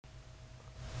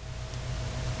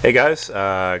Hey guys,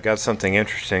 got something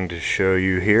interesting to show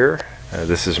you here.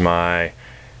 This is my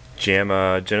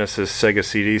JAMA Genesis Sega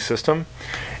CD system,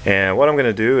 and what I'm going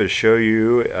to do is show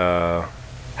you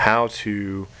how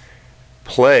to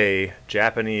play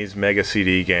Japanese Mega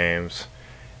CD games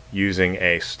using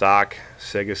a stock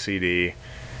Sega CD,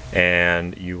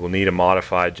 and you will need a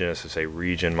modified Genesis, a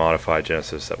region modified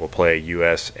Genesis that will play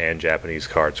US and Japanese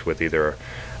carts with either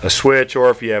a switch,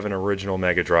 or if you have an original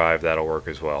Mega Drive, that'll work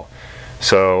as well.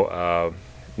 So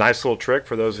nice little trick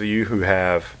for those of you who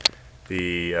have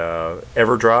the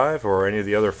EverDrive or any of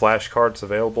the other flash carts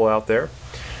available out there.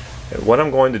 And what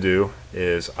I'm going to do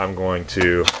is I'm going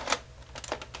to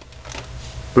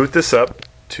boot this up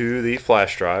to the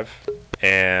flash drive,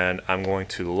 and I'm going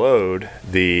to load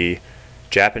the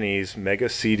Japanese Mega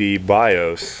CD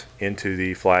BIOS into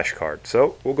the flash card.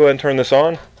 So we'll go ahead and turn this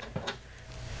on.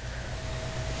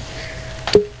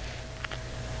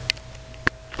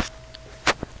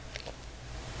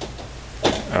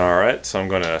 Alright, so I'm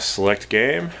going to select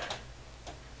game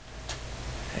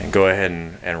and go ahead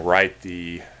and write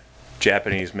the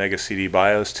Japanese Mega CD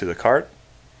BIOS to the cart.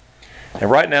 And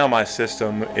right now my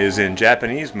system is in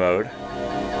Japanese mode,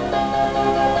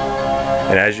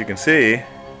 and as you can see,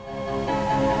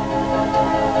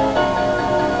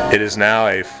 it is now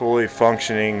a fully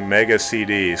functioning Mega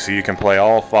CD, so you can play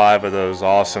all 5 of those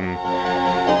awesome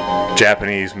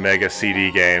Japanese Mega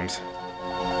CD games.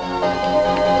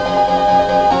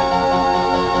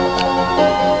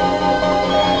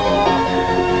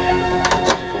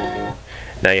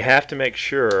 Now you have to make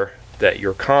sure that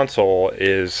your console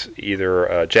is either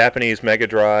a Japanese Mega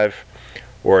Drive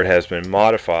or it has been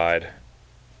modified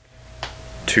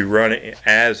to run it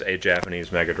as a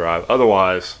Japanese Mega Drive.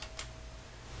 Otherwise,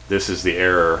 this is the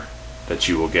error that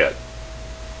you will get.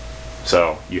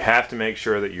 So you have to make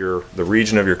sure that the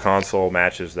region of your console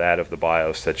matches that of the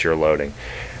BIOS that you're loading.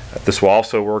 This will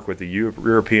also work with the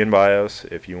European BIOS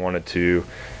if you wanted to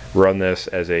run this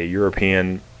as a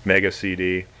European Mega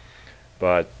CD.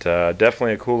 But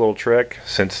definitely a cool little trick.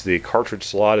 Since the cartridge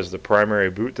slot is the primary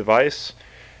boot device,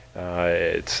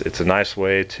 it's a nice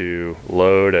way to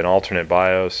load an alternate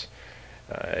BIOS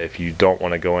if you don't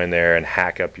want to go in there and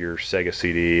hack up your Sega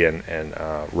CD and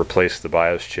replace the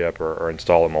BIOS chip or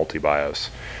install a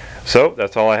multi-BIOS. So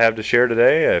that's all I have to share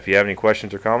today. If you have any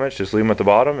questions or comments, just leave them at the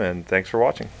bottom, and thanks for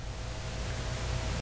watching.